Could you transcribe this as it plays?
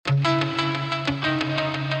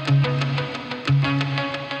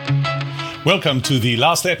Welcome to the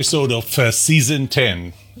last episode of Season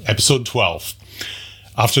 10, Episode 12.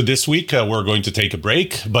 After this week, we're going to take a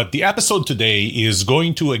break, but the episode today is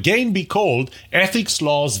going to again be called Ethics,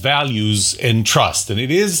 Laws, Values, and Trust. And it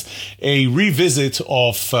is a revisit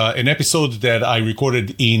of an episode that I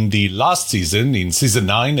recorded in the last season, in Season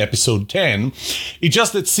 9, Episode 10. It's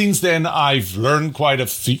just that since then, I've learned quite a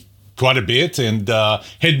bit and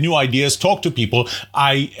had new ideas, talked to people.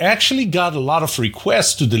 I actually got a lot of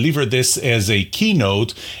requests to deliver this as a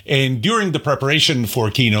keynote, and during the preparation for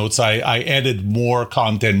keynotes, I added more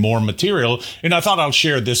content, more material, and I thought I'll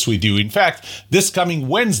share this with you. In fact, this coming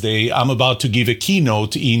Wednesday, I'm about to give a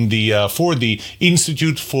keynote in the for the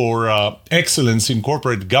Institute for Excellence in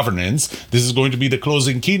Corporate Governance. This is going to be the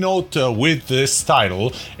closing keynote with this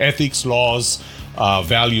title, Ethics, Laws,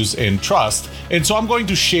 Values, and Trust. And so I'm going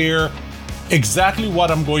to share exactly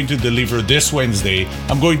what I'm going to deliver this Wednesday.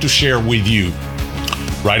 I'm going to share with you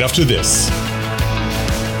right after this.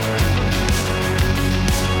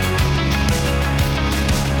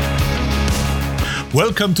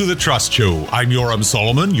 Welcome to The Trust Show. I'm Yoram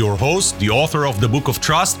Solomon, your host, the author of the Book of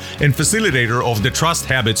Trust and facilitator of the Trust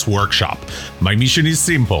Habits Workshop. My mission is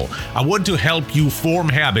simple. I want to help you form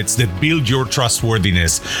habits that build your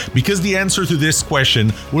trustworthiness, because the answer to this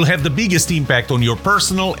question will have the biggest impact on your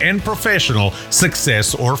personal and professional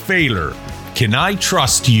success or failure. Can I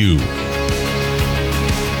trust you?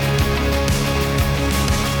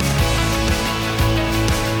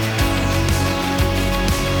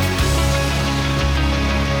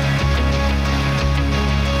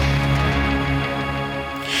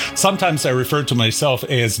 Sometimes I refer to myself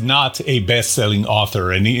as not a best-selling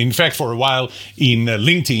author. And in fact, for a while in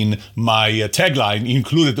LinkedIn, my tagline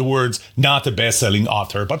included the words, not a best-selling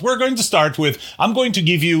author. But we're going to start with, I'm going to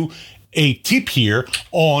give you a tip here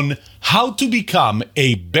on how to become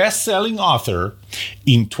a best-selling author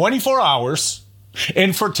in 24 hours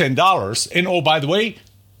and for $10. And oh, by the way,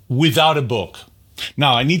 without a book.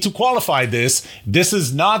 Now, I need to qualify this. This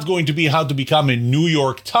is not going to be how to become a New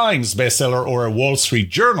York Times bestseller or a Wall Street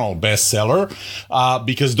Journal bestseller,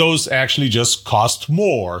 because those actually just cost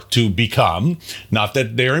more to become. Not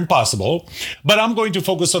that they're impossible, but I'm going to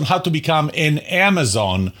focus on how to become an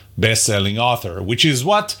Amazon bestselling author, which is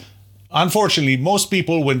what, unfortunately, most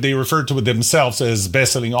people, when they refer to themselves as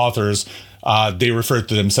bestselling authors, they refer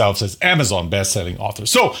to themselves as Amazon bestselling authors.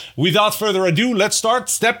 So without further ado, let's start.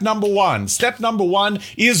 Step number one. Step number one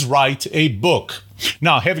is write a book.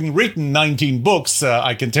 Now, having written 19 books,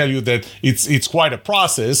 I can tell you that it's quite a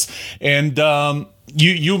process. And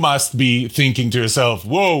you must be thinking to yourself,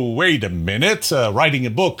 whoa, wait a minute, writing a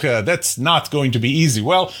book, that's not going to be easy.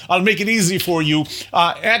 Well, I'll make it easy for you.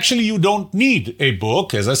 Actually, you don't need a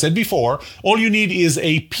book. As I said before, all you need is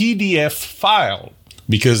a PDF file,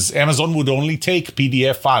 because Amazon would only take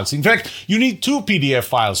PDF files. In fact, you need two PDF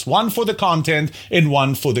files, one for the content and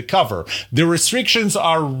one for the cover. The restrictions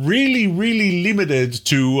are really, really limited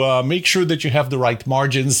to make sure that you have the right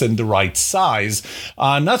margins and the right size.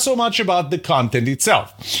 Not so much about the content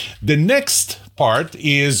itself. The next part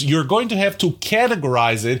is you're going to have to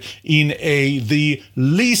categorize it in the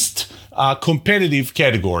least competitive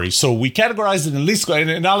category. So we categorize it in least,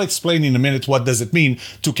 and I'll explain in a minute what does it mean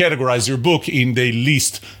to categorize your book in the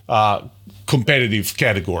least competitive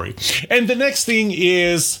category. And the next thing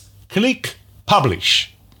is click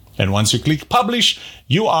publish. And once you click publish,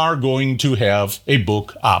 you are going to have a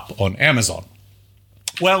book up on Amazon.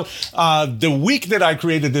 Well, the week that I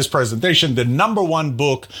created this presentation, the number one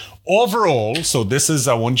book overall, so this is,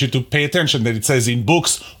 I want you to pay attention that it says in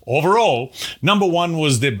books overall, number one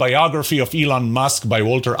was the biography of Elon Musk by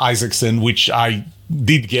Walter Isaacson, which I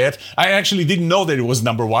did get. I actually didn't know that it was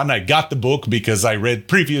number one. I got the book because I read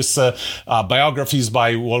previous biographies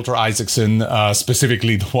by Walter Isaacson,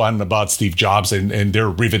 specifically the one about Steve Jobs, and they're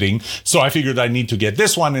riveting. So I figured I need to get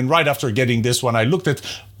this one. And right after getting this one, I looked at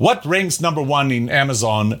what ranks number one in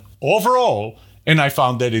Amazon overall, and I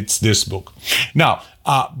found that it's this book. Now,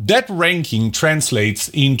 that ranking translates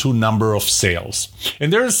into number of sales.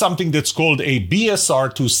 And there is something that's called a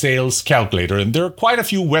BSR to sales calculator. And there are quite a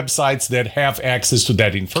few websites that have access to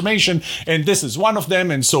that information. And this is one of them.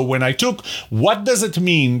 And so when I took, what does it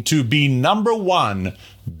mean to be number one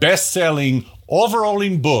best-selling overall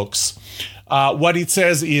in books? What it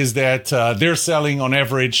says is that they're selling on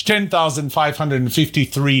average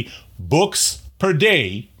 10,553 books per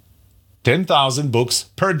day, 10,000 books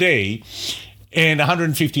per day, and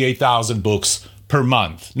 158,000 books per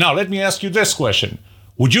month. Now, let me ask you this question.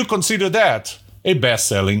 Would you consider that a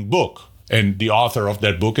best-selling book? And the author of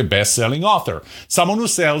that book, a best-selling author? Someone who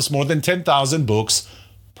sells more than 10,000 books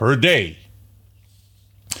per day?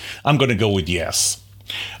 I'm going to go with yes.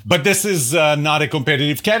 But this is not a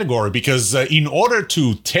competitive category because in order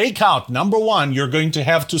to take out number one, you're going to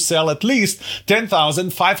have to sell at least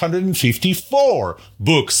 10,554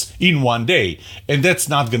 books in one day. And that's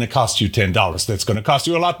not going to cost you $10. That's going to cost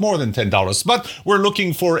you a lot more than $10. But we're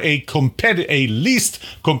looking for a least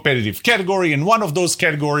competitive category. And one of those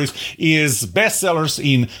categories is bestsellers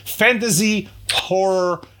in fantasy,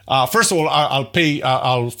 horror. First of all,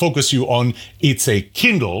 I'll focus you on it's a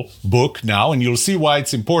Kindle book now, and you'll see why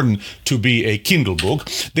it's important to be a Kindle book.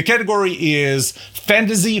 The category is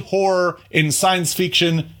fantasy, horror, and science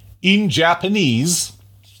fiction in Japanese.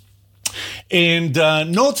 And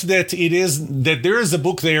note that there is a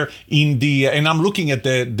book there in the, and I'm looking at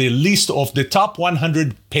the list of the top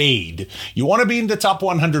 100 paid. You want to be in the top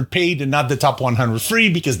 100 paid and not the top 100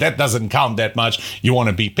 free because that doesn't count that much. You want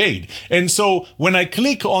to be paid. And so when I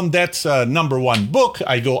click on that number one book,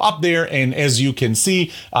 I go up there, and as you can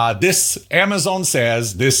see, this Amazon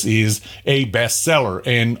says this is a bestseller.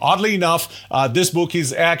 And oddly enough, this book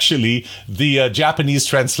is actually the Japanese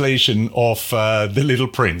translation of The Little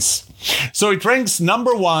Prince. So it ranks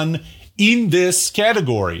number one in this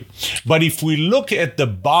category. But if we look at the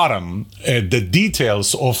bottom, the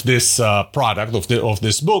details of this product, of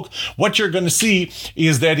this book, what you're going to see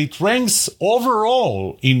is that it ranks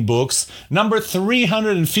overall in books number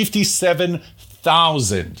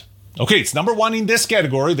 357,000. Okay, it's number one in this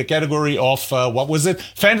category, the category of,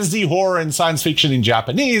 fantasy, horror, and science fiction in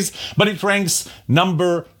Japanese, but it ranks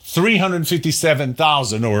number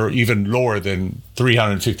 357,000, or even lower than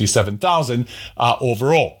 357,000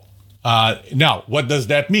 overall. Now, what does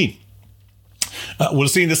that mean? We'll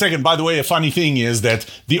see in a second. By the way, a funny thing is that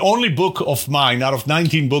the only book of mine out of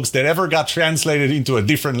 19 books that ever got translated into a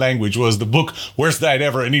different language was the book Worst Diet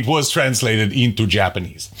Ever, and it was translated into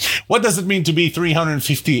Japanese. What does it mean to be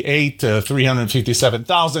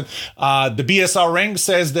 357,000? The BSR rank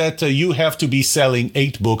says that you have to be selling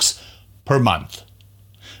 8 books per month.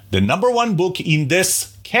 The number one book in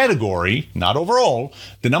this category, not overall,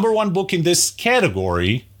 the number one book in this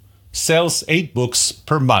category sells 8 books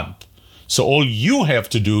per month. So all you have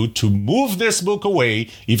to do to move this book away,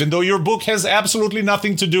 even though your book has absolutely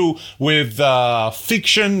nothing to do with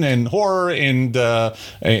fiction and horror and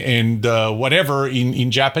whatever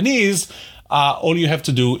in Japanese, all you have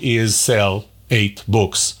to do is sell 8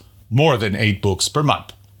 books, more than 8 books per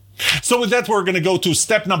month. So with that, we're going to go to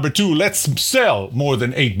step number 2. Let's sell more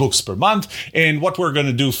than 8 books per month. And what we're going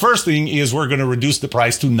to do first thing is we're going to reduce the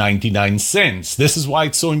price to 99 cents. This is why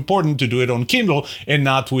it's so important to do it on Kindle and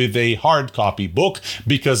not with a hard copy book,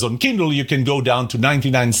 because on Kindle you can go down to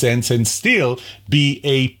 99 cents and still be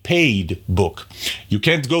a paid book. You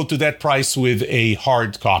can't go to that price with a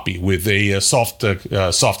hard copy, with a soft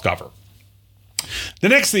cover. The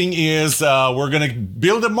next thing is we're going to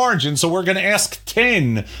build a margin, so we're going to ask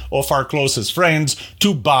 10 of our closest friends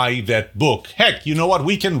to buy that book. Heck, you know what?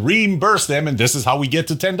 We can reimburse them, and this is how we get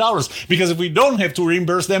to $10. Because if we don't have to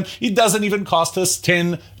reimburse them, it doesn't even cost us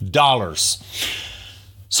 $10.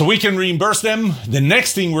 So we can reimburse them. The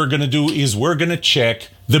next thing we're going to do is we're going to check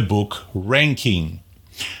the book ranking.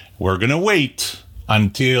 We're going to wait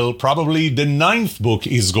until probably the 9th book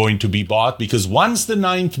is going to be bought, because once the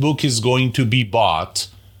 9th book is going to be bought,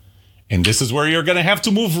 and this is where you're going to have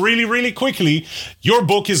to move really, really quickly, your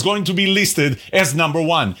book is going to be listed as number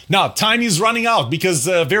 1. Now, time is running out because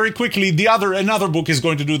very quickly another book is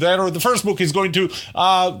going to do that, or the first book is going to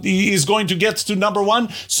get to number 1.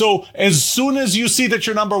 So as soon as you see that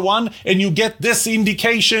you're number 1 and you get this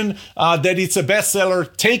indication that it's a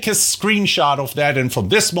bestseller, take a screenshot of that, and from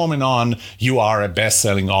this moment on, you are a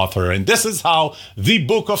best-selling author. And this is how the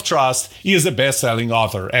Book of Trust is a best-selling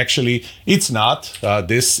author. Actually, it's not.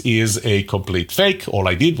 This is a complete fake. All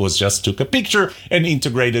I did was just took a picture and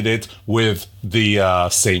integrated it with the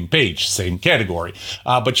same page, same category.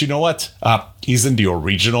 But you know what? Isn't the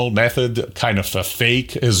original method kind of a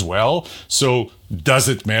fake as well? So does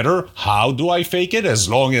it matter? How do I fake it? As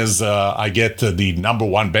long as I get the number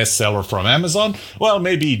 1 bestseller from Amazon? Well,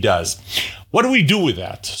 maybe it does. What do we do with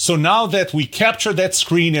that? So now that we capture that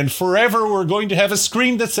screen, and forever we're going to have a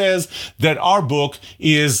screen that says that our book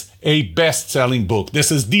is a best-selling book.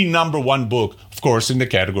 This is the number 1 book, of course, in the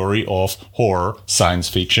category of horror, science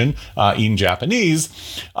fiction in Japanese.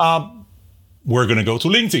 We're going to go to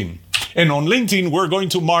LinkedIn. And on LinkedIn, we're going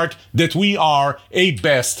to mark that we are a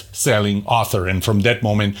best-selling author. And from that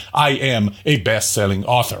moment, I am a best-selling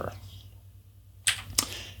author.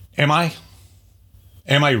 Am I?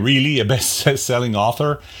 Am I really a best-selling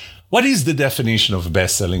author? What is the definition of a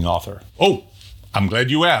best-selling author? Oh, I'm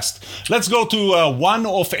glad you asked. Let's go to one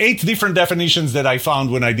of 8 different definitions that I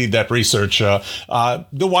found when I did that research. The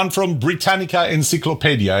one from Britannica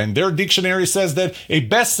Encyclopedia. And their dictionary says that a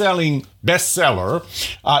bestseller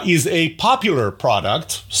is a popular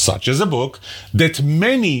product, such as a book, that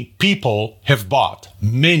many people have bought.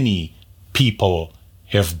 Many people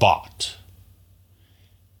have bought.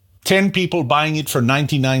 10 people buying it for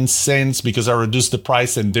 99 cents because I reduced the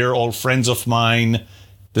price and they're all friends of mine.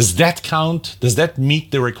 Does that count? Does that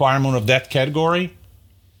meet the requirement of that category?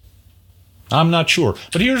 I'm not sure.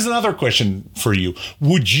 But here's another question for you.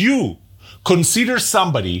 Would you consider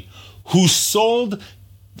somebody who sold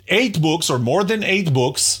 8 books or more than 8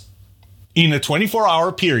 books in a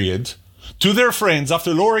 24-hour period to their friends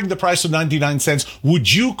after lowering the price to 99 cents,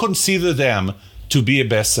 would you consider them to be a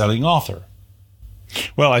best-selling author?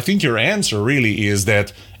 Well, I think your answer really is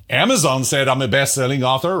that Amazon said I'm a best-selling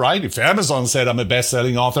author, right? If Amazon said I'm a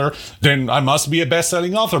best-selling author, then I must be a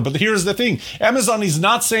best-selling author. But here's the thing. Amazon is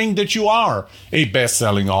not saying that you are a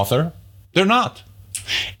best-selling author. They're not.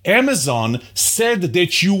 Amazon said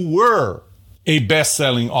that you were a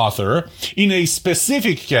best-selling author in a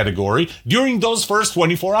specific category during those first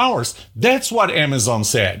 24 hours. That's what Amazon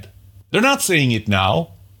said. They're not saying it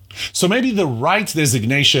now. So maybe the right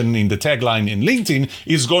designation in the tagline in LinkedIn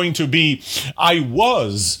is going to be, I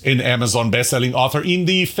was an Amazon bestselling author in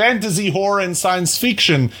the fantasy, horror, and science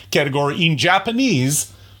fiction category in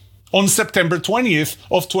Japanese on September 20th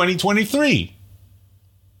of 2023.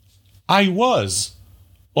 I was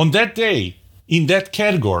on that day in that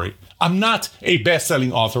category. I'm not a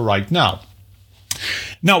bestselling author right now.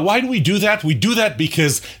 Now, why do we do that? We do that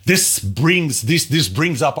because this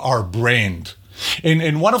brings up our brand.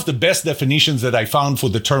 And one of the best definitions that I found for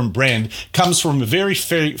the term brand comes from a very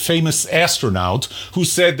famous astronaut who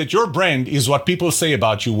said that your brand is what people say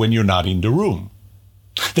about you when you're not in the room.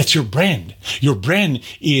 That's your brand. Your brand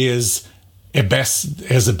is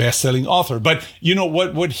as a best-selling author. But you know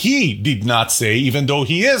what he did not say, even though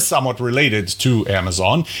he is somewhat related to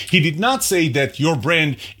Amazon, he did not say that your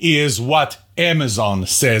brand is what Amazon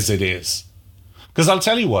says it is. Because I'll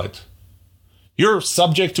tell you what. You're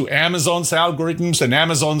subject to Amazon's algorithms and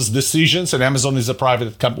Amazon's decisions, and Amazon is a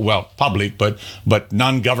private company, well, public, but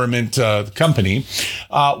non-government company.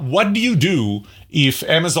 What do you do if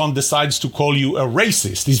Amazon decides to call you a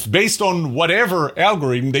racist? If based on whatever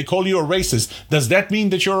algorithm they call you a racist, does that mean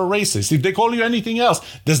that you're a racist? If they call you anything else,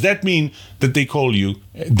 does that mean that they call you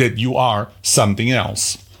that you are something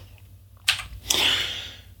else?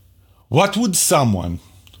 What would someone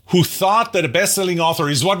who thought that a best-selling author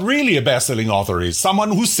is what really a best-selling author is?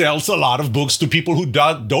 Someone who sells a lot of books to people who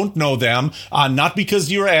don't know them, not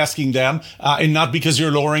because you're asking them, and not because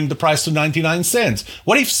you're lowering the price to 99 cents.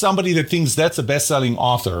 What if somebody that thinks that's a best-selling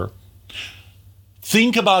author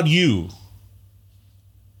think about you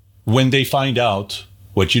when they find out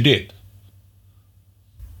what you did?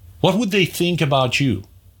 What would they think about you?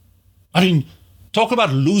 I mean, talk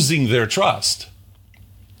about losing their trust.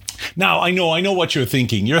 Now, I know what you're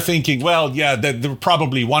thinking. You're thinking, well, yeah, there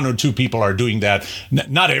probably 1 or 2 people are doing that.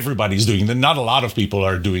 Not everybody's doing that. Not a lot of people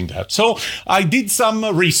are doing that. So I did some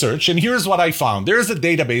research, and here's what I found. There's a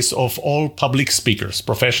database of all public speakers,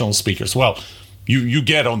 professional speakers. Well, you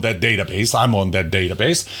get on that database. I'm on that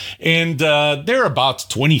database. And there are about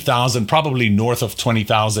 20,000, probably north of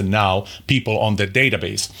 20,000 now, people on that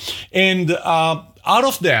database. And out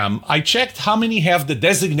of them, I checked how many have the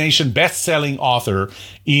designation best-selling author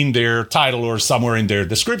in their title or somewhere in their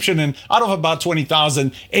description. And out of about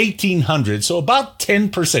 20,000, 1,800, so about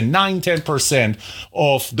 10%, 9-10%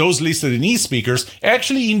 of those listed in e-speakers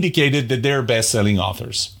actually indicated that they're best-selling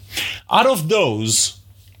authors. Out of those,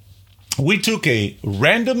 we took a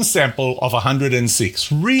random sample of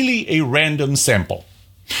 106, really a random sample.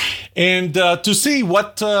 And to see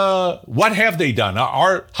what have they done?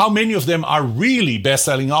 How many of them are really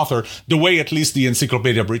best-selling author, the way at least the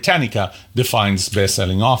Encyclopedia Britannica defines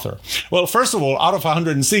best-selling author? Well, first of all, out of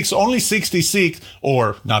 106, only 66,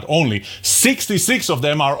 or not only, 66 of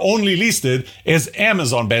them are only listed as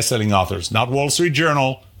Amazon best-selling authors, not Wall Street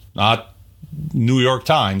Journal, not New York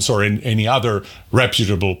Times, or in any other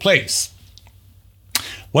reputable place.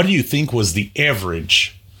 What do you think was the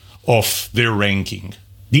average of their ranking?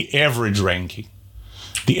 The average ranking.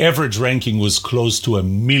 The average ranking was close to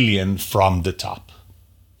 1 million from the top.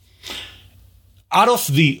 Out of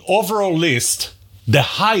the overall list, the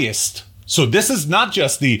highest, so this is not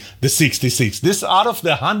just the 66, this out of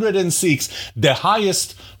the 106, the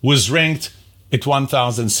highest was ranked at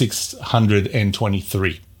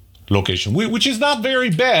 1,623 location, which is not very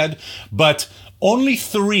bad, but only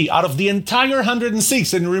 3 out of the entire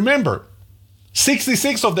 106. And remember,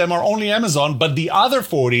 66 of them are only Amazon, but the other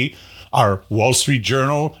 40 are Wall Street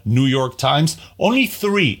Journal, New York Times. Only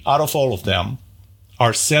 3 out of all of them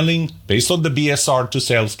are selling, based on the BSR to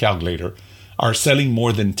sales calculator, are selling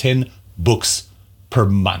more than 10 books per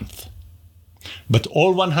month. But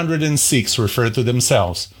all 106 refer to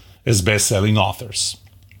themselves as best-selling authors.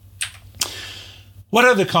 What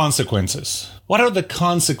are the consequences? What are the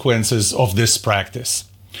consequences of this practice?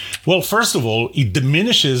 Well, first of all, it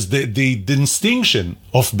diminishes the distinction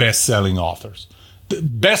of best-selling authors. The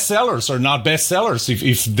bestsellers are not bestsellers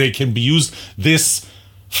if they can be used this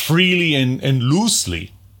freely and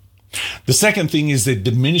loosely. The second thing is it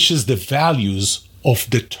diminishes the values of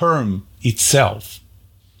the term itself.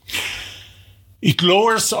 It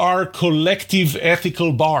lowers our collective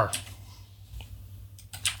ethical bar.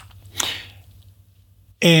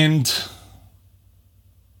 And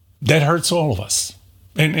that hurts all of us.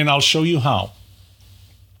 And I'll show you how.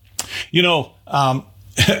 You know,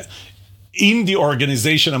 in the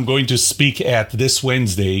organization I'm going to speak at this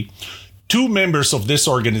Wednesday, 2 members of this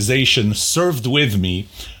organization served with me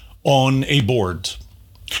on a board.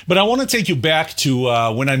 But I want to take you back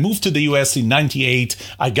to when I moved to the US in 98.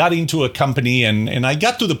 I got into a company and I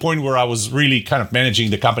got to the point where I was really kind of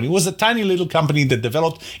managing the company. It was a tiny little company that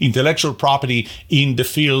developed intellectual property in the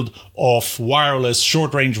field of wireless,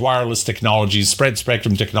 short-range wireless technologies, spread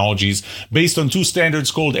spectrum technologies, based on 2 standards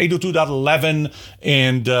called 802.11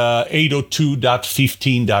 and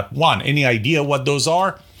 802.15.1. Any idea what those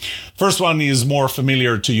are? First one is more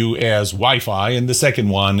familiar to you as Wi-Fi, and the second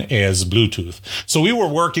one as Bluetooth. So we were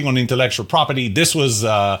working on intellectual property. This was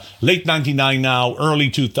late 99 now, early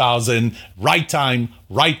 2000, right time,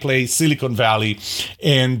 right place, Silicon Valley.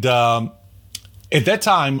 And at that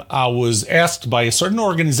time, I was asked by a certain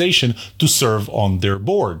organization to serve on their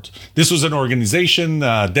board. This was an organization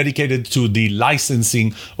dedicated to the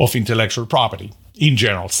licensing of intellectual property in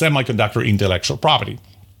general, semiconductor intellectual property.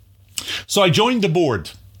 So I joined the board.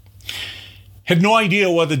 Had no idea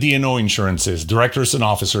what the D&O insurance is, Directors and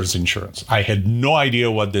Officers Insurance. I had no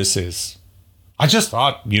idea what this is. I just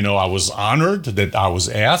thought, I was honored that I was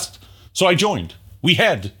asked, so I joined. We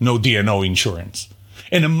had no D&O insurance.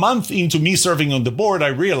 And a month into me serving on the board, I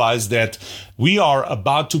realized that we are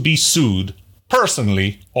about to be sued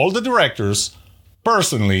personally, all the directors,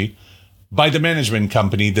 personally, by the management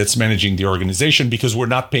company that's managing the organization because we're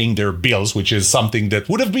not paying their bills, which is something that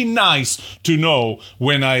would have been nice to know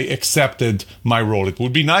when I accepted my role. It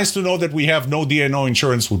would be nice to know that we have no D&O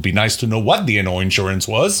insurance. It would be nice to know what D&O insurance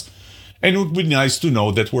was. And it would be nice to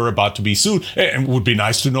know that we're about to be sued. And it would be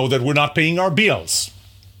nice to know that we're not paying our bills.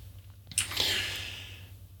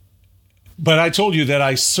 But I told you that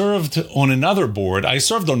I served on another board. I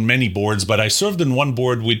served on many boards, but I served on one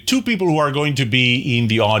board with 2 people who are going to be in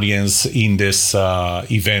the audience in this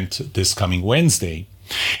event this coming Wednesday.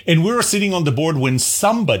 And we were sitting on the board when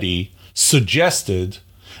somebody suggested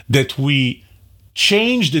that we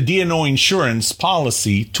change the D&O insurance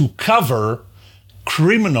policy to cover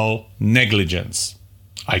criminal negligence.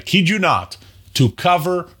 I kid you not, to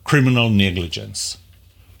cover criminal negligence.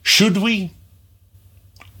 Should we?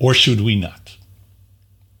 Or should we not?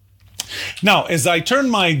 Now, as I turn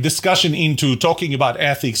my discussion into talking about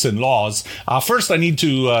ethics and laws, first I need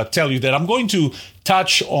to tell you that I'm going to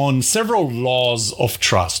touch on several laws of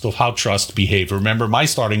trust, of how trust behaves. Remember, my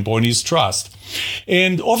starting point is trust.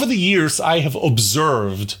 And over the years, I have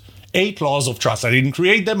observed 8 laws of trust. I didn't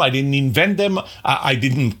create them. I didn't invent them. I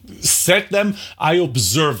didn't set them. I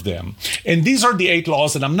observed them. And these are the 8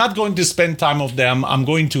 laws, and I'm not going to spend time on them. I'm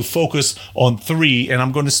going to focus on 3, and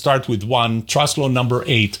I'm going to start with 1. Trust law number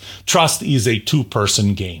 8. Trust is a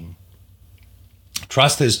 2-person game.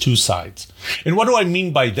 Trust has 2 sides. And what do I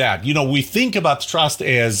mean by that? We think about trust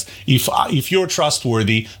as if you're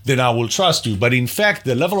trustworthy, then I will trust you. But in fact,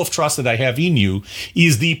 the level of trust that I have in you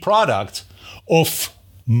is the product of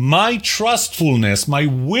my trustfulness, my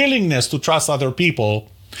willingness to trust other people,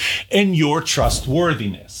 and your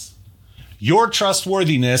trustworthiness. Your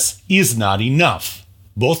trustworthiness is not enough.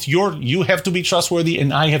 Both you have to be trustworthy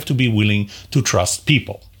and I have to be willing to trust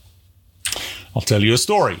people. I'll tell you a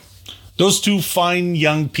story. Those 2 fine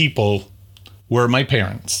young people were my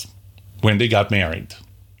parents when they got married.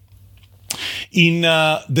 In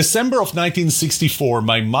December of 1964,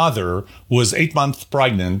 my mother was 8 months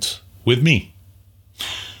pregnant with me.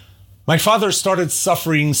 My father started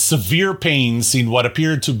suffering severe pains in what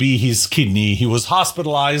appeared to be his kidney. He was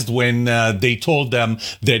hospitalized when they told them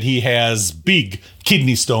that he has big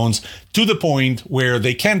kidney stones to the point where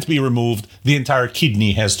they can't be removed. The entire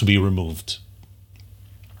kidney has to be removed.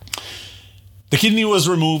 The kidney was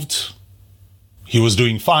removed. He was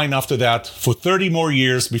doing fine after that for 30 more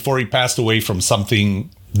years before he passed away from something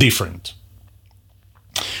different.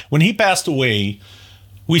 When he passed away,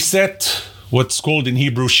 we set what's called in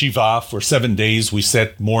Hebrew Shiva for 7 days. We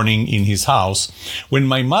set mourning in his house when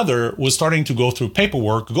my mother was starting to go through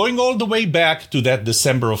paperwork, going all the way back to that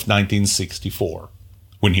December of 1964,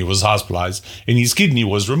 when he was hospitalized and his kidney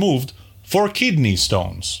was removed for kidney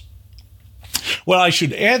stones. Well, I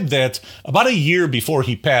should add that about a year before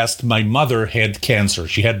he passed, my mother had cancer.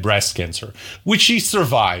 She had breast cancer, which she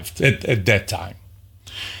survived at that time.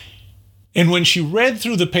 And when she read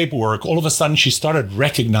through the paperwork, all of a sudden she started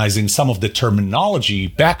recognizing some of the terminology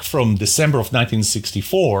back from December of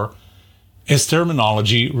 1964 as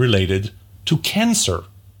terminology related to cancer.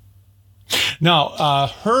 Now,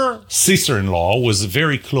 her sister-in-law was a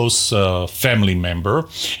very close family member,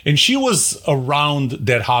 and she was around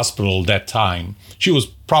that hospital that time. She was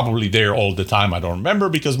probably there all the time. I don't remember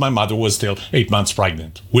because my mother was still 8 months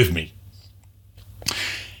pregnant with me.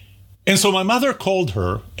 And so my mother called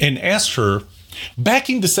her and asked her, back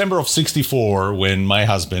in December of 64, when my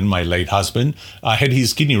husband, my late husband, had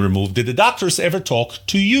his kidney removed, did the doctors ever talk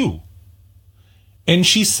to you? And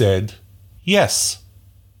she said, yes.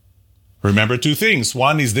 Remember two things.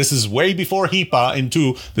 One is this is way before HIPAA, and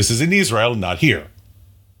two, this is in Israel, not here.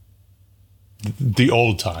 The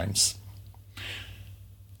old times.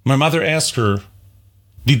 My mother asked her,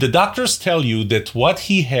 did the doctors tell you that what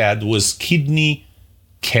he had was kidney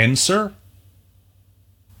cancer?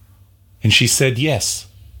 And she said yes.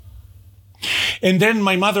 And then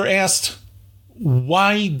my mother asked,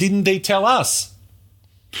 why didn't they tell us?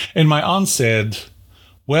 And my aunt said,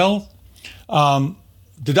 well,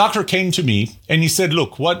 the doctor came to me and he said,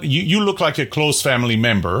 look, you look like a close family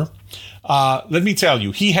member. Let me tell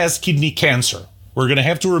you, he has kidney cancer. We're going to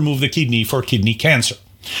have to remove the kidney for kidney cancer.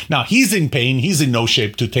 Now, he's in pain. He's in no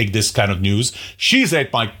shape to take this kind of news. She's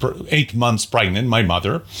 8 months pregnant, my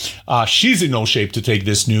mother. She's in no shape to take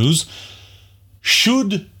this news.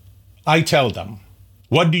 Should I tell them?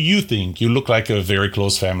 What do you think? You look like a very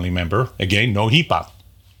close family member. Again, no HIPAA.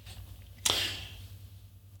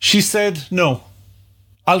 She said, no,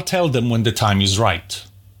 I'll tell them when the time is right.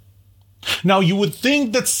 Now, you would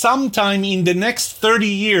think that sometime in the next 30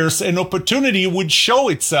 years, an opportunity would show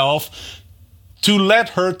itself to let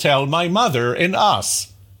her tell my mother and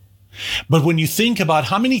us. But when you think about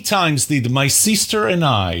how many times did my sister and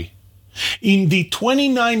I, in the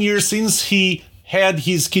 29 years since he had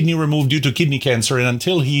his kidney removed due to kidney cancer and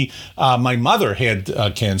until my mother had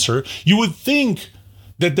cancer, you would think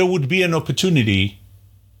that there would be an opportunity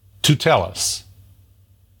to tell us.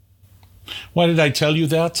 Why did I tell you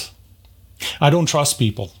that? I don't trust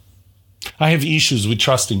people. I have issues with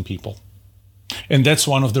trusting people. And that's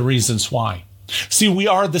one of the reasons why. See, we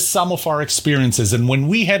are the sum of our experiences. And when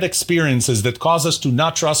we had experiences that cause us to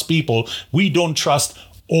not trust people, we don't trust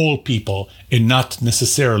all people and not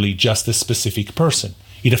necessarily just a specific person.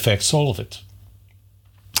 It affects all of it.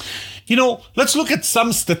 You know, let's look at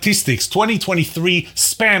some statistics, 2023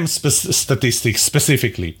 spam statistics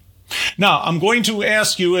specifically. Now, I'm going to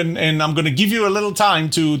ask you, and I'm going to give you a little time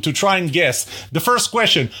to try and guess. The first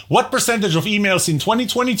question, what percentage of emails in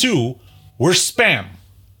 2022 were spam?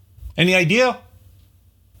 Any idea?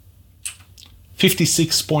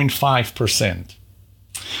 56.5%.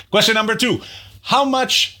 Question number 2. How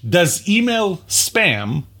much does email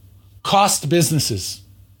spam cost businesses?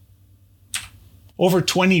 Over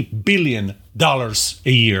 $20 billion a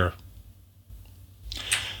year.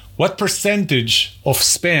 What percentage of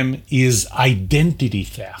spam is identity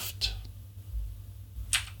theft?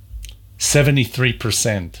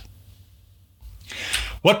 73%.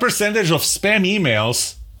 What percentage of spam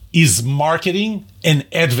emails is marketing and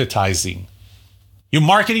advertising? You're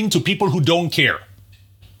marketing to people who don't care.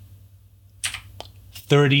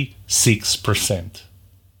 36%.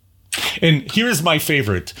 And here is my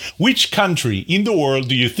favorite. Which country in the world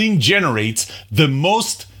do you think generates the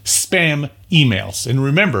most spam emails? And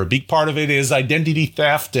remember, a big part of it is identity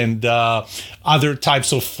theft and other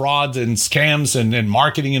types of fraud and scams and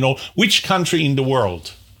marketing and all. Which country in the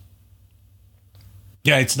world?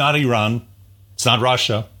 Yeah, it's not Iran. It's not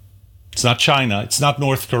Russia. It's not China. It's not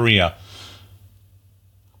North Korea.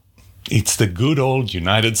 It's the good old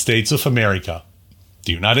United States of America.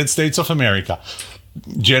 The United States of America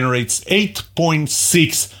generates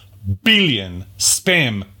 8.6 billion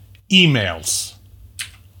spam emails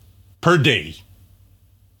per day.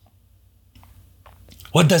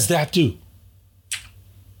 What does that do?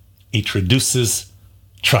 It reduces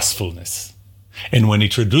trustfulness. And when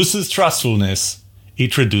it reduces trustfulness,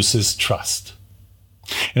 it reduces trust.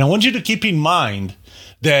 And I want you to keep in mind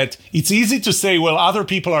that it's easy to say, well, other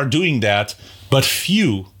people are doing that. but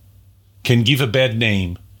few can give a bad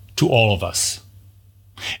name to all of us.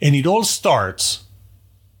 And it all starts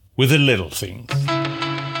with the little things.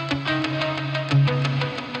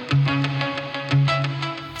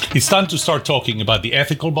 It's time to start talking about the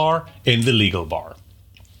ethical bar and the legal bar.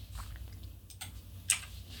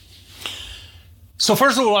 So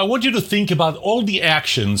first of all, I want you to think about all the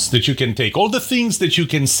actions that you can take, all the things that you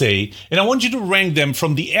can say, and I want you to rank them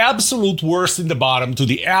from the absolute worst in the bottom to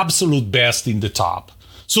the absolute best in the top.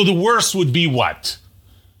 So the worst would be what?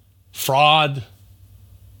 Fraud,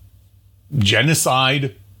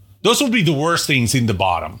 genocide. Those would be the worst things in the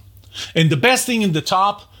bottom. And the best thing in the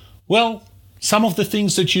top, well, some of the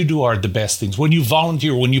things that you do are the best things. When you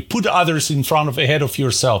volunteer, when you put others ahead of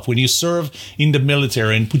yourself, when you serve in the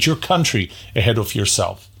military and put your country ahead of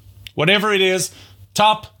yourself. Whatever it is,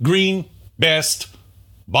 top, green, best,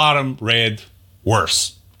 bottom, red,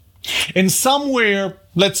 worse. And somewhere,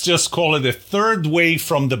 let's just call it a third way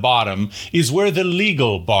from the bottom, is where the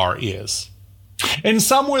legal bar is. And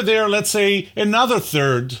somewhere there, let's say another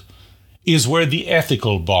third, is where the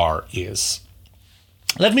ethical bar is.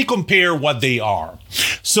 Let me compare what they are.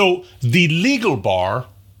 So the legal bar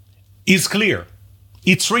is clear.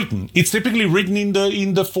 It's written. It's typically written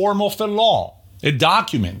in the form of a law, a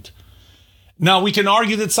document. Now, we can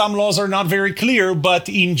argue that some laws are not very clear, but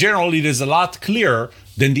in general, it is a lot clearer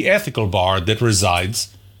than the ethical bar that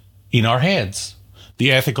resides in our heads.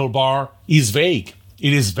 The ethical bar is vague.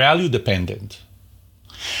 It is value dependent.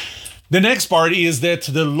 The next part is that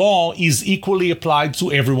the law is equally applied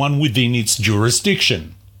to everyone within its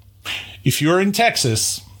jurisdiction. If you're in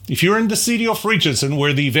Texas, if you're in the city of Richardson,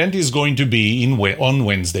 where the event is going to be on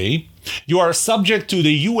Wednesday, you are subject to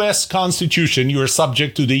the U.S. Constitution, you are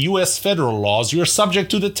subject to the U.S. federal laws, you're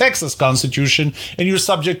subject to the Texas Constitution, and you're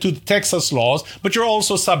subject to the Texas laws, but you're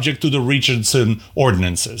also subject to the Richardson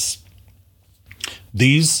ordinances.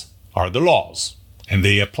 These are the laws, and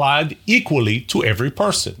they applied equally to every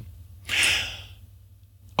person.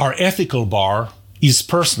 Our ethical bar is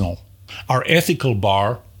personal. Our ethical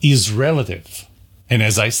bar is relative. And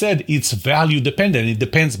as I said, it's value dependent. It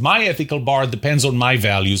depends. My ethical bar depends on my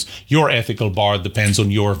values. Your ethical bar depends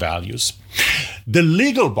on your values. The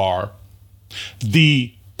legal bar,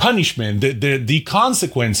 the punishment, the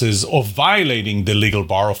consequences of violating the legal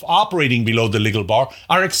bar, of operating below the legal bar,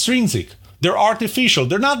 are extrinsic. They're artificial.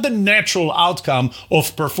 They're not the natural outcome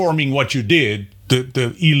of performing what you did,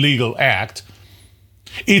 the illegal act.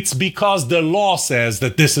 It's because the law says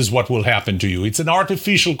that this is what will happen to you. It's an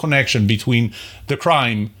artificial connection between the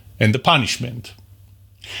crime and the punishment.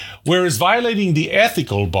 Whereas violating the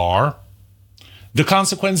ethical bar, the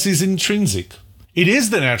consequence is intrinsic. It is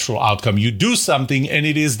the natural outcome. You do something, and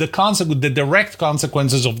it is the direct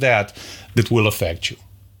consequences of that will affect you.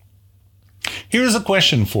 Here's a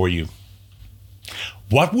question for you.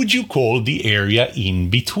 What would you call the area in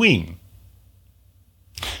between?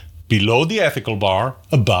 Below the ethical bar,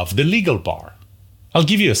 above the legal bar. I'll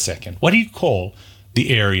give you a second. What do you call the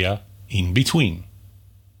area in between?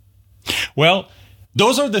 Well,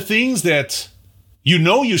 those are the things that you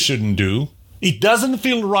know you shouldn't do. It doesn't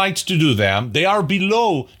feel right to do them. They are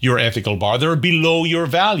below your ethical bar. They're below your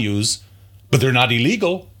values, but they're not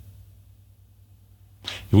illegal.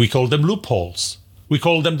 We call them loopholes. We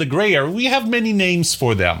call them the gray area. We have many names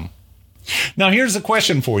for them. Now, here's a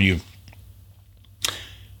question for you.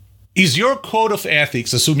 Is your code of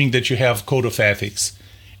ethics, assuming that you have code of ethics,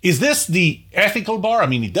 is this the ethical bar? I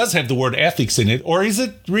mean, it does have the word ethics in it, or is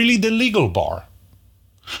it really the legal bar?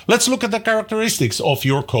 Let's look at the characteristics of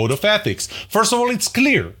your code of ethics. First of all, it's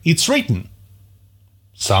clear. It's written.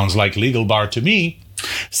 Sounds like legal bar to me.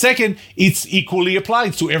 Second, it's equally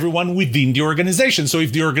applied to everyone within the organization. So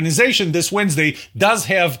if the organization this Wednesday does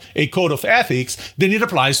have a code of ethics, then it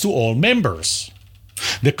applies to all members.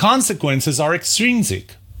 The consequences are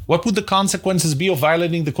extrinsic. What would the consequences be of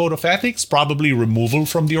violating the code of ethics? Probably removal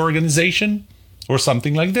from the organization or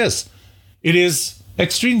something like this. It is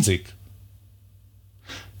extrinsic.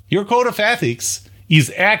 Your code of ethics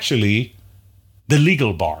is actually the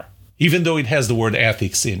legal bar, even though it has the word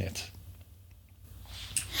ethics in it.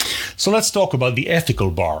 So let's talk about the ethical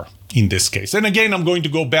bar in this case. And again, I'm going to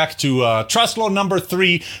go back to trust law number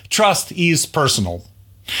 3. Trust is personal.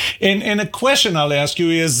 And a question I'll ask you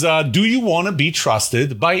is, do you want to be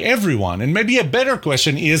trusted by everyone? And maybe a better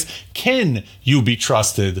question is, can you be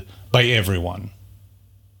trusted by everyone?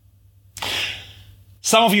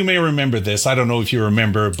 Some of you may remember this. I don't know if you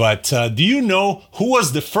remember, but do you know who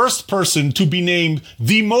was the first person to be named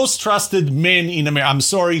the most trusted man in America? I'm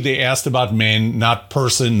sorry they asked about men, not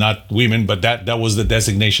person, not women, but that was the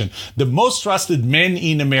designation. The most trusted men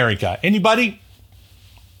in America. Anybody?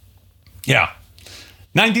 Yeah,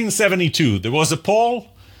 1972, there was a poll,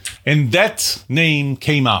 and that name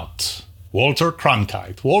came out. Walter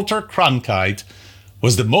Cronkite. Walter Cronkite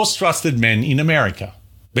was the most trusted man in America.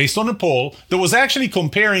 Based on a poll that was actually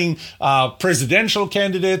comparing presidential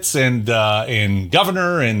candidates and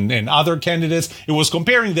governor and other candidates. It was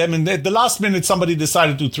comparing them, and at the last minute, somebody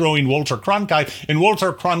decided to throw in Walter Cronkite, and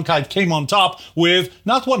Walter Cronkite came on top with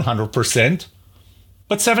not 100%,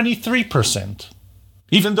 but 73%,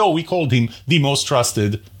 even though we called him the most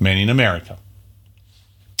trusted man in America.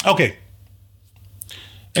 Okay.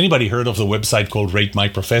 Anybody heard of the website called Rate My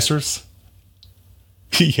Professors?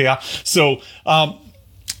 Yeah. So,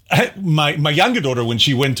 my younger daughter, when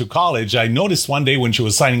she went to college, I noticed one day when she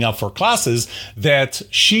was signing up for classes that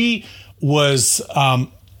she was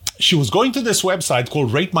going to this website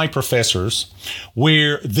called Rate My Professors,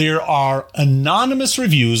 where there are anonymous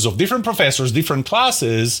reviews of different professors, different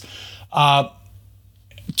classes,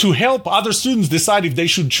 to help other students decide if they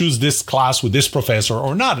should choose this class with this professor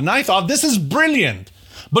or not. And I thought, this is brilliant.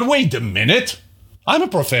 But wait a minute. I'm a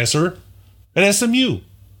professor at SMU.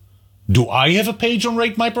 Do I have a page on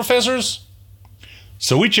Rate My Professors?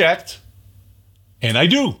 So we checked, and I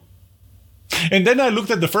do. And then I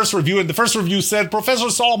looked at the first review, and the first review said, Professor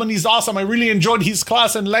Solomon is awesome. I really enjoyed his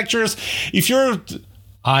class and lectures.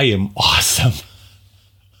 I am awesome.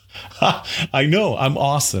 I know, I'm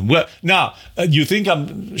awesome. Well, now, you think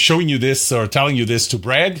I'm showing you this or telling you this to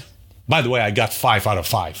brag? By the way, I got 5 out of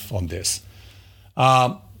 5 on this.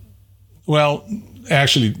 Well,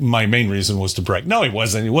 actually, my main reason was to brag. No, it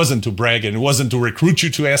wasn't. It wasn't to brag, and it wasn't to recruit you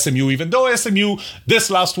to SMU, even though SMU this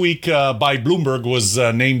last week by Bloomberg was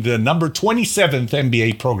named the number 27th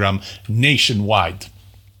MBA program nationwide,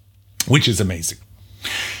 which is amazing.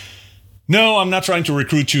 No, I'm not trying to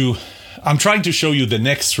recruit you. I'm trying to show you the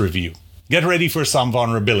next review. Get ready for some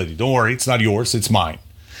vulnerability. Don't worry, it's not yours, it's mine.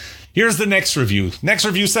 Here's the next review. Next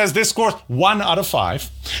review says this course, 1 out of 5.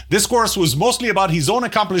 This course was mostly about his own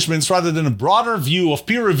accomplishments rather than a broader view of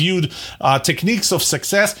peer-reviewed techniques of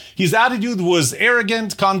success. His attitude was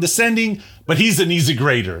arrogant, condescending, but he's an easy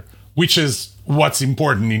grader, which is what's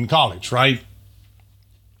important in college, right?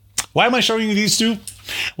 Why am I showing you these two?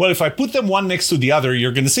 Well, if I put them one next to the other,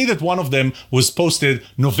 you're going to see that one of them was posted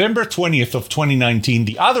November 20th of 2019.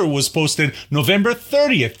 The other was posted November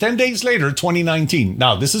 30th, 10 days later, 2019.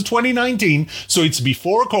 Now, this is 2019, so it's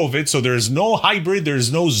before COVID, so there's no hybrid,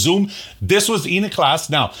 there's no Zoom. This was in a class.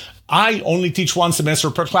 Now, I only teach 1 semester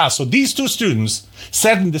per class. So these two students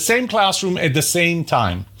sat in the same classroom at the same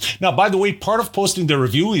time. Now, by the way, part of posting the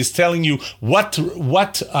review is telling you what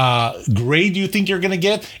grade you think you're going to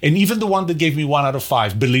get. And even the one that gave me 1 out of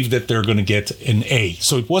 5 believed that they're going to get an A.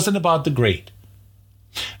 So it wasn't about the grade.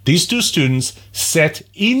 These two students sat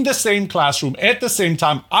in the same classroom at the same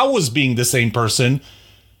time. I was being the same person.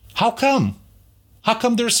 How come? How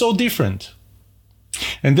come they're so different?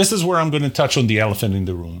 And this is where I'm going to touch on the elephant in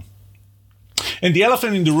the room. And the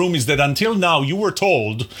elephant in the room is that until now, you were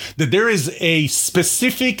told that there is a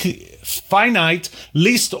specific, finite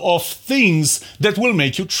list of things that will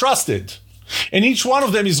make you trusted. And each one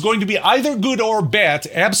of them is going to be either good or bad,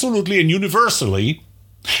 absolutely and universally.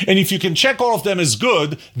 And if you can check all of them as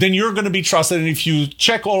good, then you're going to be trusted. And if you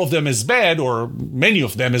check all of them as bad, or many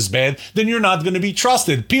of them as bad, then you're not going to be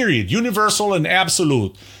trusted, period. Universal and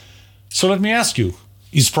absolute. So let me ask you,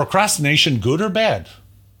 is procrastination good or bad?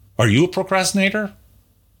 Are you a procrastinator?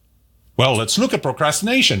 Well, let's look at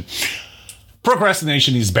procrastination.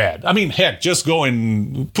 Procrastination is bad. I mean, heck, just go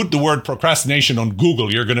and put the word procrastination on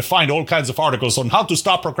Google. You're going to find all kinds of articles on how to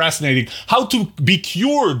stop procrastinating, how to be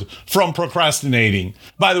cured from procrastinating.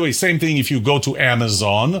 By the way, same thing if you go to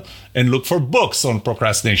Amazon and look for books on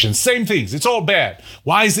procrastination. Same things. It's all bad.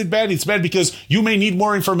 Why is it bad? It's bad because you may need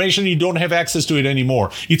more information. You don't have access to it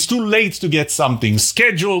anymore. It's too late to get something.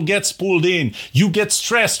 Schedule gets pulled in. You get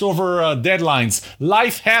stressed over deadlines.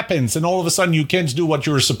 Life happens, and all of a sudden you can't do what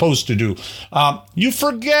you're supposed to do. You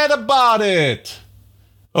forget about it.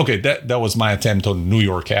 Okay, that was my attempt on New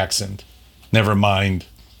York accent. Never mind.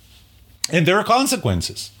 And there are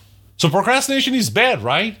consequences. So procrastination is bad,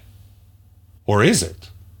 right? Or is it?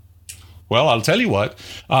 Well, I'll tell you what.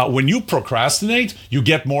 When you procrastinate, you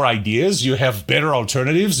get more ideas. You have better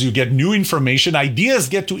alternatives. You get new information. Ideas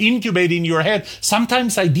get to incubate in your head.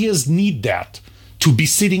 Sometimes ideas need that, to be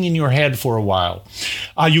sitting in your head for a while.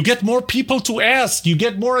 You get more people to ask. You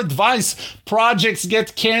get more advice. Projects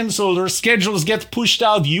get canceled or schedules get pushed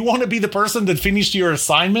out. You want to be the person that finished your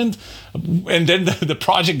assignment and then the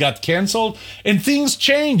project got canceled? And things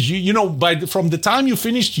change. From the time you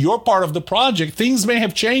finished your part of the project, things may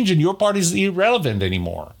have changed and your part is irrelevant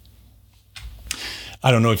anymore.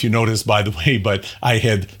 I don't know if you noticed, by the way, but I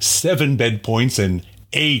had 7 bed points and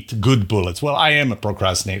 8 good bullets. Well, I am a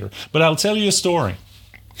procrastinator, but I'll tell you a story.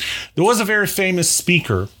 There was a very famous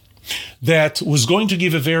speaker that was going to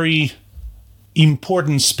give a very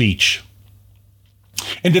important speech.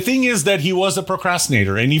 And the thing is that he was a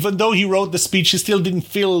procrastinator. And even though he wrote the speech, he still didn't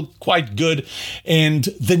feel quite good. And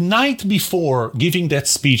the night before giving that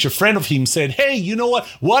speech, a friend of him said, hey, you know what?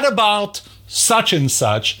 What about such and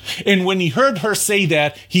such? And when he heard her say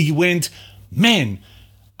that, he went, man,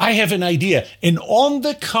 I have an idea. And on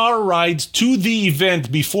the car ride to the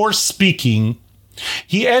event before speaking,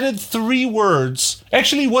 he added 3 words.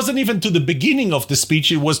 Actually, it wasn't even to the beginning of the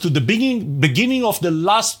speech. It was to the beginning of the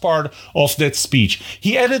last part of that speech.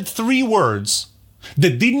 He added 3 words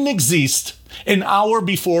that didn't exist an hour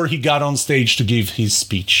before he got on stage to give his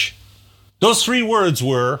speech. Those 3 words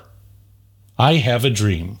were, I have a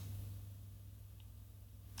dream.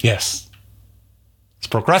 Yes. Is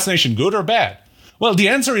procrastination good or bad? Well, the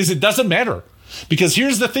answer is it doesn't matter. Because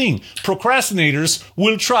here's the thing. Procrastinators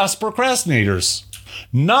will trust procrastinators.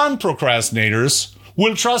 Non-procrastinators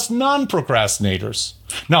will trust non-procrastinators.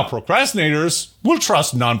 Now, procrastinators will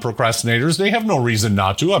trust non-procrastinators. They have no reason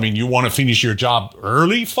not to. I mean, you want to finish your job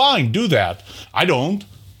early? Fine, do that. I don't.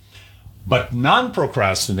 But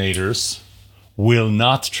non-procrastinators will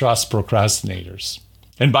not trust procrastinators.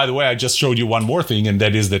 And by the way, I just showed you one more thing, and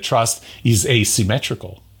that is that trust is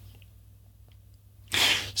asymmetrical.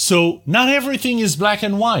 So not everything is black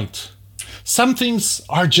and white. Some things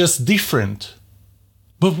are just different.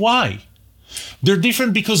 But why? They're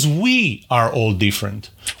different because we are all different.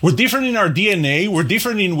 We're different in our DNA. We're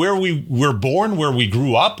different in where we were born, where we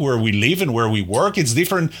grew up, where we live, and where we work. It's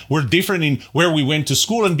different. We're different in where we went to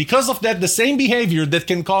school. And because of that, the same behavior that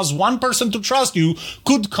can cause one person to trust you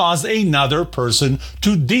could cause another person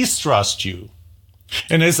to distrust you.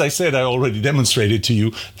 And as I said, I already demonstrated to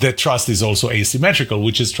you that trust is also asymmetrical,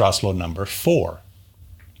 which is trust law number 4.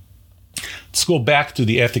 Let's go back to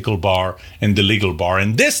the ethical bar and the legal bar.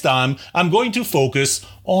 And this time, I'm going to focus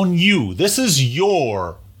on you. This is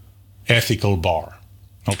your ethical bar.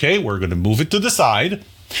 Okay, we're going to move it to the side.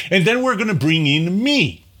 And then we're going to bring in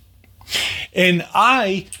me. And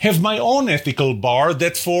I have my own ethical bar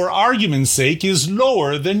that, for argument's sake, is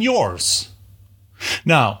lower than yours.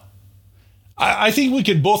 Now, I think we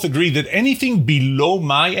can both agree that anything below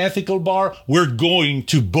my ethical bar, we're going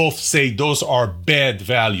to both say those are bad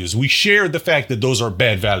values. We share the fact that those are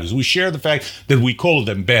bad values. We share the fact that we call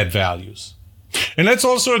them bad values. And let's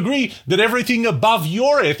also agree that everything above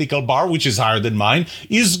your ethical bar, which is higher than mine,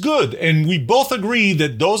 is good. And we both agree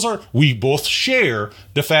that we both share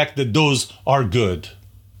the fact that those are good.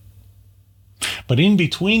 But in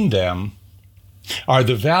between them are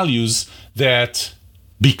the values that,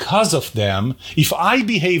 because of them, if I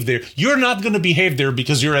behave there, you're not going to behave there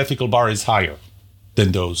because your ethical bar is higher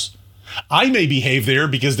than those. I may behave there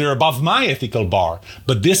because they're above my ethical bar,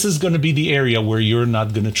 but this is going to be the area where you're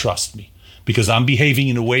not going to trust me because I'm behaving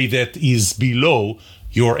in a way that is below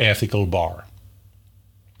your ethical bar.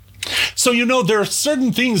 So, there are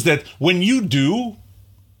certain things that when you do,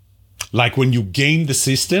 like when you game the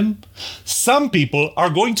system, some people are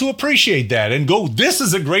going to appreciate that and go, this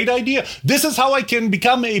is a great idea. This is how I can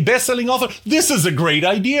become a best-selling author. This is a great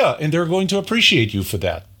idea. And they're going to appreciate you for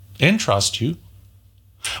that and trust you.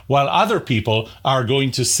 While other people are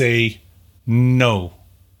going to say, no,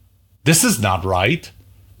 this is not right.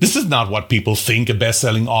 This is not what people think a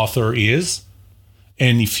best-selling author is.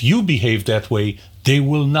 And if you behave that way, they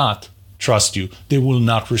will not trust you. They will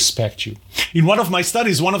not respect you. In one of my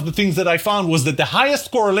studies, one of the things that I found was that the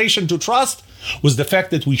highest correlation to trust was the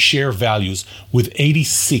fact that we share values with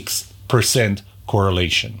 86%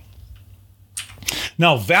 correlation.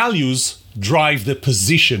 Now, values drive the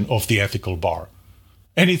position of the ethical bar.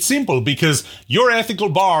 And it's simple because your ethical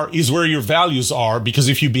bar is where your values are, because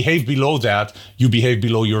if you behave below that, you behave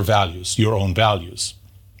below your values, your own values.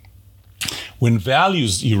 When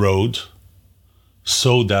values erode,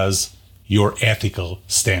 so does your ethical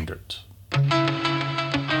standard.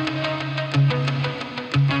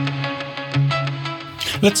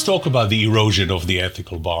 Let's talk about the erosion of the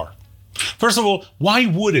ethical bar. First of all, why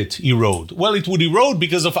would it erode? Well, it would erode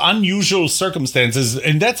because of unusual circumstances,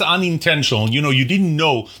 and that's unintentional. You didn't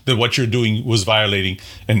know that what you're doing was violating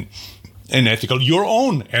your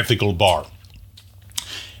own ethical bar.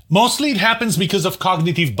 Mostly it happens because of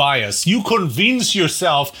cognitive bias. You convince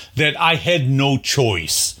yourself that I had no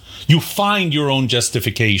choice. You find your own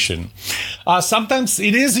justification. Sometimes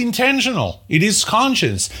it is intentional. It is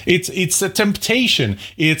conscious. It's a temptation.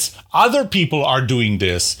 It's other people are doing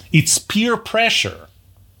this. It's peer pressure.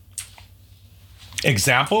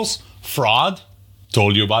 Examples: fraud.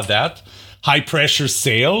 Told you about that. High pressure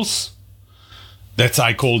sales.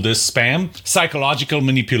 I call this spam. Psychological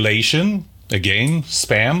manipulation, again,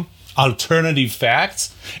 spam. Alternative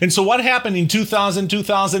facts. And so what happened in 2000,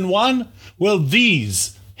 2001? Well,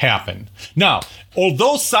 these happened. Now,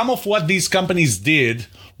 although some of what these companies did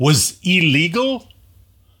was illegal,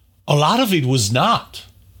 a lot of it was not.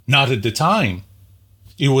 Not at the time.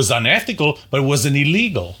 It was unethical, but it wasn't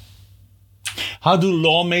illegal. How do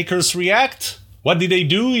lawmakers react? What did they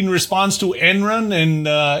do in response to Enron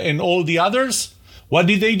and all the others? What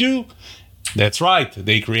did they do? That's right.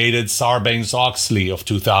 They created Sarbanes-Oxley of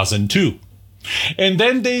 2002. And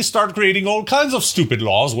then they start creating all kinds of stupid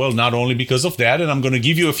laws. Well, not only because of that, and I'm going to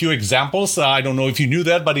give you a few examples. I don't know if you knew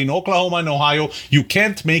that, but in Oklahoma and Ohio, you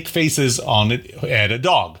can't make faces at a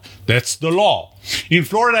dog. That's the law. In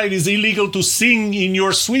Florida, it is illegal to sing in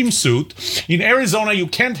your swimsuit. In Arizona, you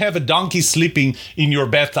can't have a donkey sleeping in your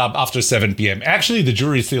bathtub after 7 p.m. Actually, the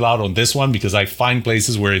jury is still out on this one because I find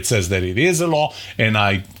places where it says that it is a law, and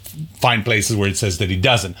I find places where it says that it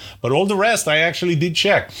doesn't. But all the rest, I actually did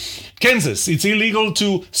check. Kansas, it's illegal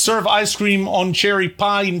to serve ice cream on cherry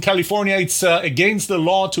pie. In California, it's against the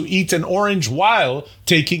law to eat an orange while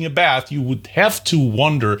taking a bath. You would have to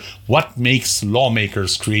wonder what makes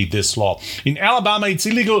lawmakers create this law. In Alabama, it's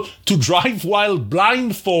illegal to drive while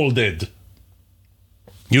blindfolded.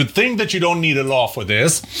 You'd think that you don't need a law for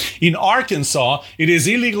this. In Arkansas, it is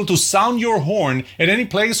illegal to sound your horn at any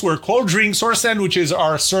place where cold drinks or sandwiches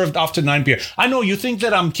are served after 9 p.m. I know you think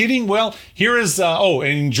that I'm kidding. Well, here is, and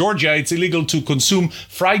in Georgia, it's illegal to consume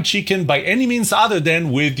fried chicken by any means other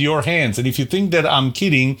than with your hands. And if you think that I'm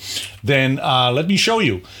kidding, then let me show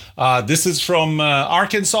you. This is from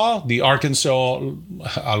Arkansas, the Arkansas,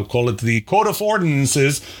 I'll call it the Code of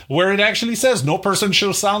Ordinances, where it actually says no person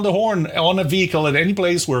shall sound the horn on a vehicle at any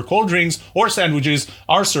place where cold drinks or sandwiches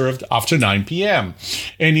are served after 9 p.m.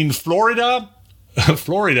 And in Florida,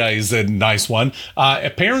 Florida is a nice one.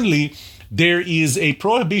 Apparently, there is a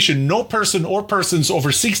prohibition: no person or persons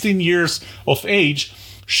over 16 years of age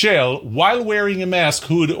shall, while wearing a mask,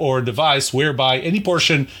 hood, or device whereby any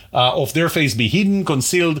portion of their face be hidden,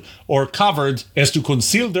 concealed, or covered as to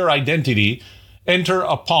conceal their identity, enter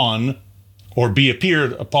upon or be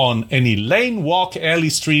appeared upon any lane, walk, alley,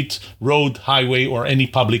 street, road, highway, or any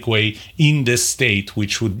public way in this state,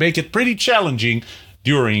 which would make it pretty challenging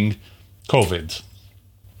during COVID.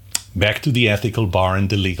 Back to the ethical bar and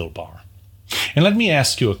the legal bar. And let me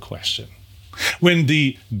ask you a question. When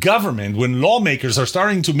the government, when lawmakers are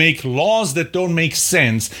starting to make laws that don't make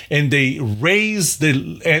sense and they raise the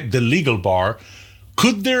legal bar,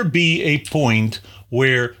 could there be a point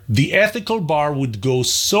where the ethical bar would go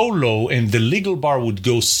so low and the legal bar would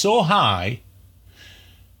go so high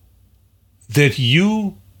that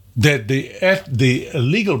the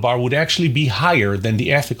legal bar would actually be higher than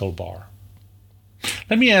the ethical bar?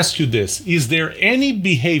 Let me ask you this. Is there any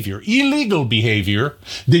behavior, illegal behavior,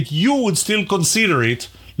 that you would still consider it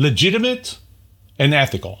legitimate and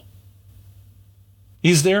ethical?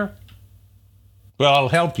 Is there? Well, I'll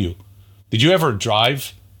help you. Did you ever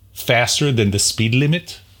drive faster than the speed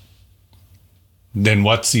limit? Than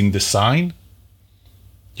what's in the sign?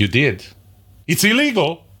 You did. It's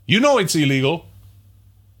illegal. You know it's illegal.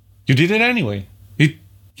 You did it anyway. You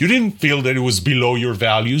didn't feel that it was below your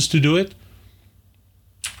values to do it.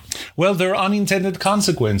 Well, there are unintended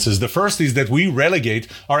consequences. The first is that we relegate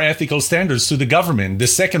our ethical standards to the government. The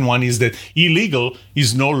second one is that illegal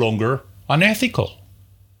is no longer unethical.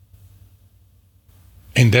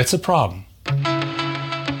 And that's a problem.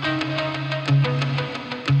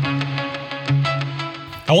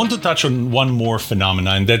 I want to touch on one more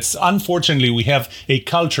phenomenon, and that's, unfortunately, we have a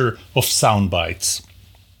culture of sound bites.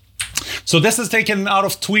 So this is taken out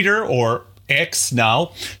of Twitter, or X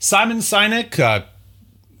now. Simon Sinek,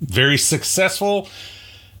 very successful,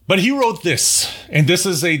 but he wrote this, and this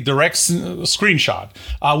is a direct screenshot.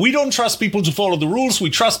 We don't trust people to follow the rules. We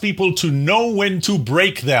trust people to know when to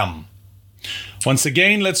break them. Once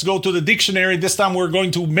again, let's go to the dictionary. This time we're going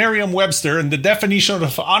to Merriam-Webster, and the definition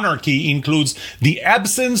of anarchy includes the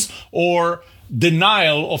absence or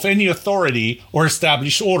denial of any authority or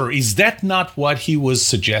established order. Is that not what he was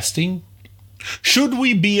suggesting? Should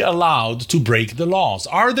we be allowed to break the laws?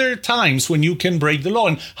 Are there times when you can break the law?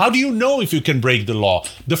 And how do you know if you can break the law?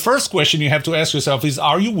 The first question you have to ask yourself is,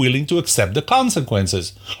 are you willing to accept the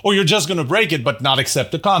consequences? Or you're just going to break it but not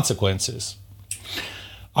accept the consequences?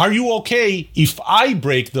 Are you okay if I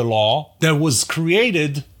break the law that was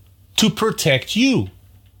created to protect you?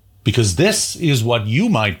 Because this is what you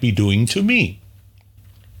might be doing to me.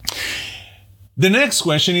 The next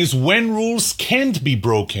question is when rules can't be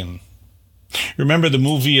broken. Remember the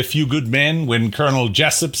movie A Few Good Men when Colonel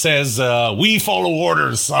Jessup says, we follow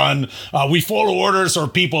orders, son. We follow orders or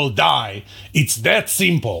people die. It's that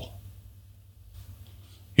simple.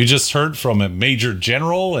 You just heard from a major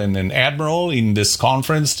general and an admiral in this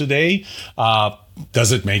conference today.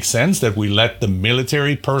 Does it make sense that we let the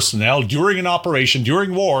military personnel during an operation,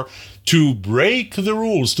 during war, to break the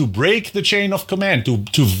rules, to break the chain of command,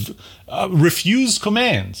 to refuse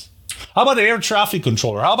commands? How about air traffic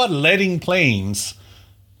controller? How about letting planes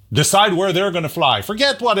decide where they're going to fly?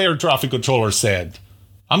 Forget what air traffic controller said.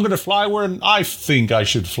 I'm going to fly where I think I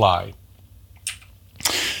should fly.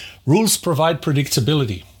 Rules provide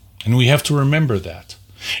predictability, and we have to remember that.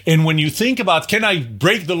 And when you think about, can I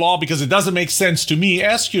break the law because it doesn't make sense to me?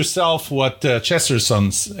 Ask yourself what Chesterton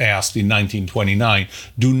asked in 1929.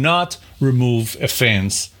 Do not remove a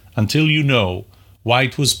fence until you know why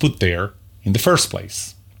it was put there in the first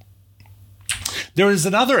place. There is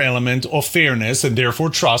another element of fairness and therefore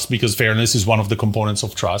trust, because fairness is one of the components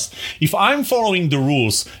of trust. If I'm following the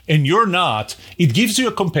rules and you're not, it gives you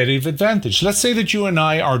a competitive advantage. Let's say that you and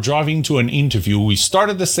I are driving to an interview. We start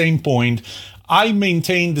at the same point. I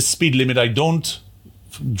maintain the speed limit. I don't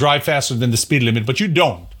drive faster than the speed limit, but you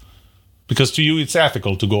don't, because to you it's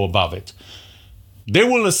ethical to go above it. They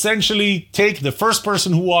will essentially take the first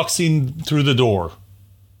person who walks in through the door.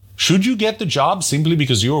 Should you get the job simply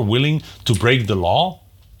because you're willing to break the law?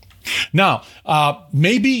 Now,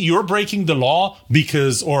 maybe you're breaking the law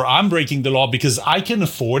or I'm breaking the law because I can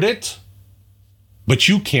afford it, but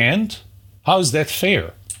you can't? How is that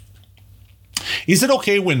fair? Is it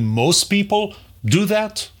okay when most people do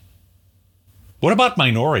that? What about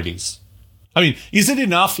minorities? I mean, is it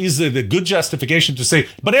enough? Is it a good justification to say,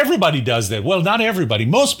 but everybody does that? Well, not everybody.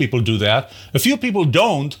 Most people do that. A few people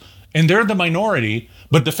don't, and they're the minority.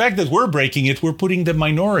 But the fact that we're breaking it, we're putting the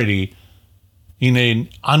minority in an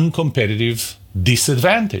uncompetitive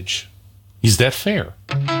disadvantage. Is that fair?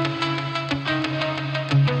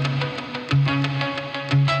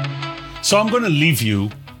 So I'm going to leave you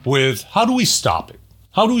with, how do we stop it?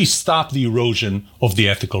 How do we stop the erosion of the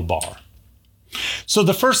ethical bar? So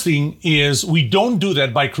the first thing is, we don't do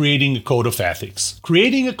that by creating a code of ethics.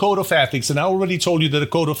 Creating a code of ethics, and I already told you that a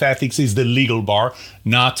code of ethics is the legal bar,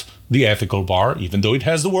 not the ethical bar, even though it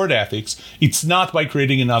has the word ethics. It's not by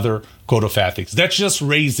creating another code of ethics. That's just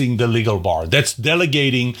raising the legal bar. That's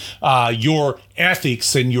delegating your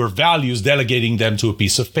ethics and your values, delegating them to a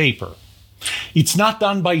piece of paper. It's not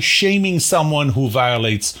done by shaming someone who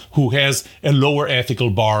has a lower ethical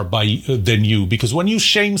bar than you, because when you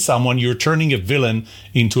shame someone, you're turning a villain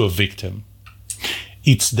into a victim.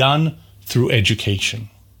 It's done through education.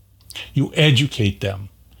 You educate them.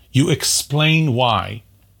 You explain why.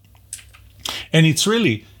 And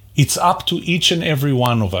it's up to each and every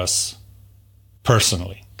one of us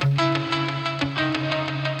personally.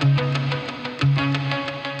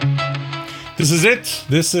 This is it.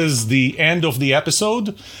 This is the end of the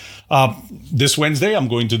episode. This Wednesday, I'm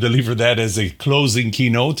going to deliver that as a closing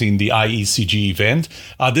keynote in the IECG event.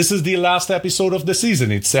 This is the last episode of the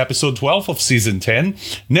season. It's episode 12 of season 10.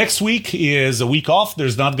 Next week is a week off.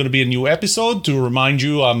 There's not going to be a new episode. To remind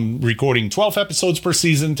you, I'm recording 12 episodes per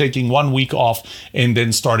season, taking 1 week off, and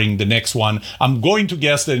then starting the next one. I'm going to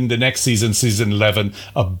guess that in the next season, season 11,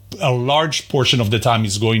 a large portion of the time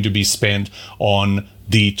is going to be spent on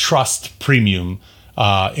the trust premium,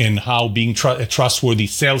 and how being a trustworthy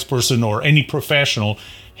salesperson or any professional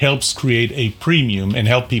helps create a premium and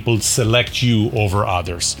help people select you over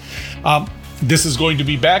others. This is going to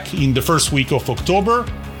be back in the first week of October,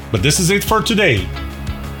 but this is it for today.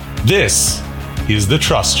 This is The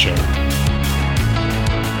Trust Show.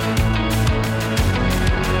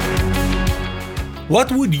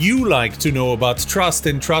 What would you like to know about trust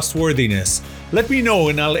and trustworthiness? Let me know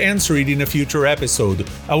and I'll answer it in a future episode.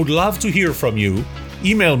 I would love to hear from you.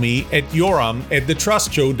 Email me at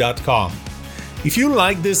yoram@thetrustshow.com. If you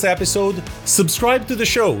like this episode, subscribe to the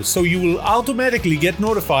show so you will automatically get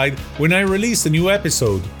notified when I release a new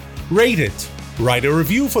episode. Rate it. Write a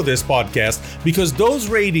review for this podcast, because those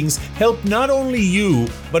ratings help not only you,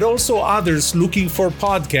 but also others looking for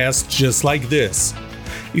podcasts just like this.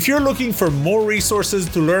 If you're looking for more resources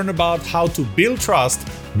to learn about how to build trust,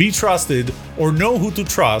 be trusted, or know who to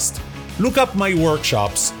trust, look up my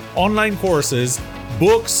workshops, online courses,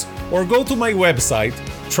 books, or go to my website,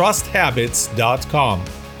 trusthabits.com.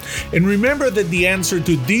 And remember that the answer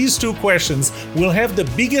to these two questions will have the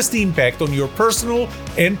biggest impact on your personal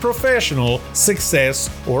and professional success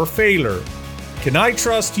or failure. Can I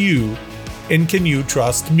trust you, and can you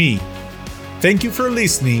trust me? Thank you for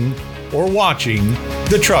listening or watching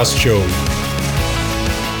The Trust Show.